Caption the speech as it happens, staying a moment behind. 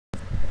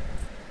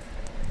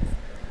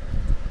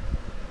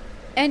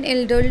An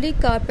elderly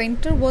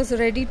carpenter was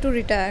ready to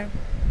retire,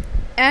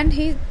 and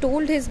he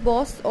told his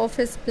boss of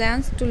his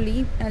plans to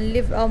leave and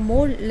live a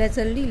more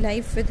leisurely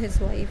life with his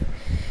wife.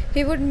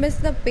 He would miss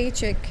the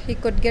paycheck he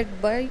could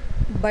get by,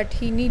 but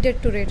he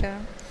needed to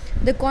retire.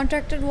 The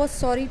contractor was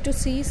sorry to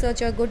see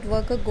such a good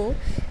worker go,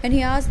 and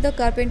he asked the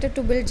carpenter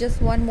to build just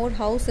one more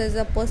house as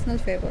a personal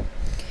favor.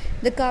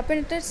 The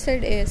carpenter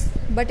said yes,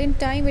 but in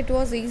time it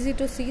was easy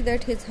to see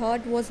that his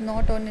heart was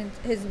not on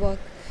his work.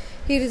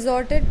 He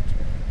resorted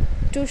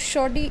to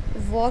shoddy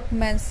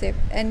workmanship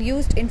and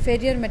used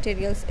inferior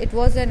materials. It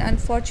was an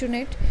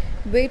unfortunate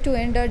way to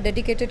end a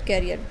dedicated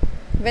career.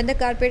 When the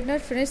carpenter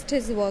finished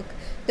his work,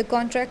 the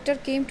contractor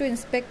came to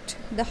inspect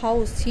the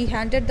house. He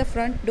handed the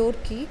front door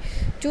key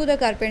to the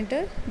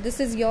carpenter. "This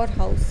is your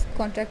house,"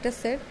 contractor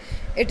said.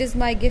 "It is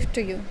my gift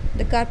to you."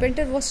 The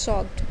carpenter was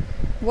shocked.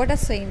 What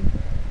a shame.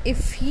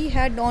 If he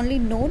had only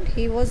known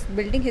he was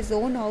building his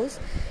own house,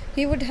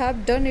 he would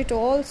have done it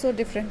all so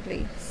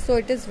differently. So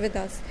it is with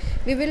us.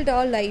 We build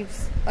our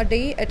lives a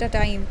day at a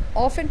time,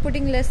 often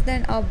putting less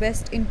than our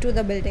best into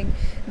the building.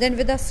 Then,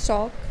 with a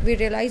shock, we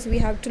realize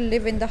we have to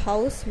live in the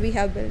house we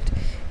have built.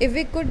 If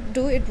we could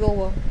do it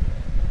over,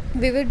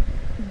 we would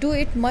do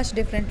it much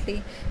differently,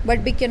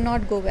 but we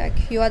cannot go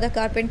back. You are the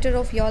carpenter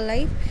of your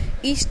life.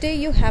 Each day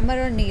you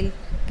hammer a nail,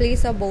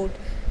 place a board,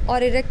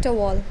 or erect a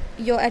wall.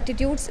 Your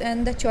attitudes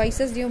and the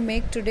choices you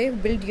make today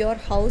build your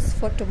house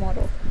for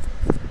tomorrow.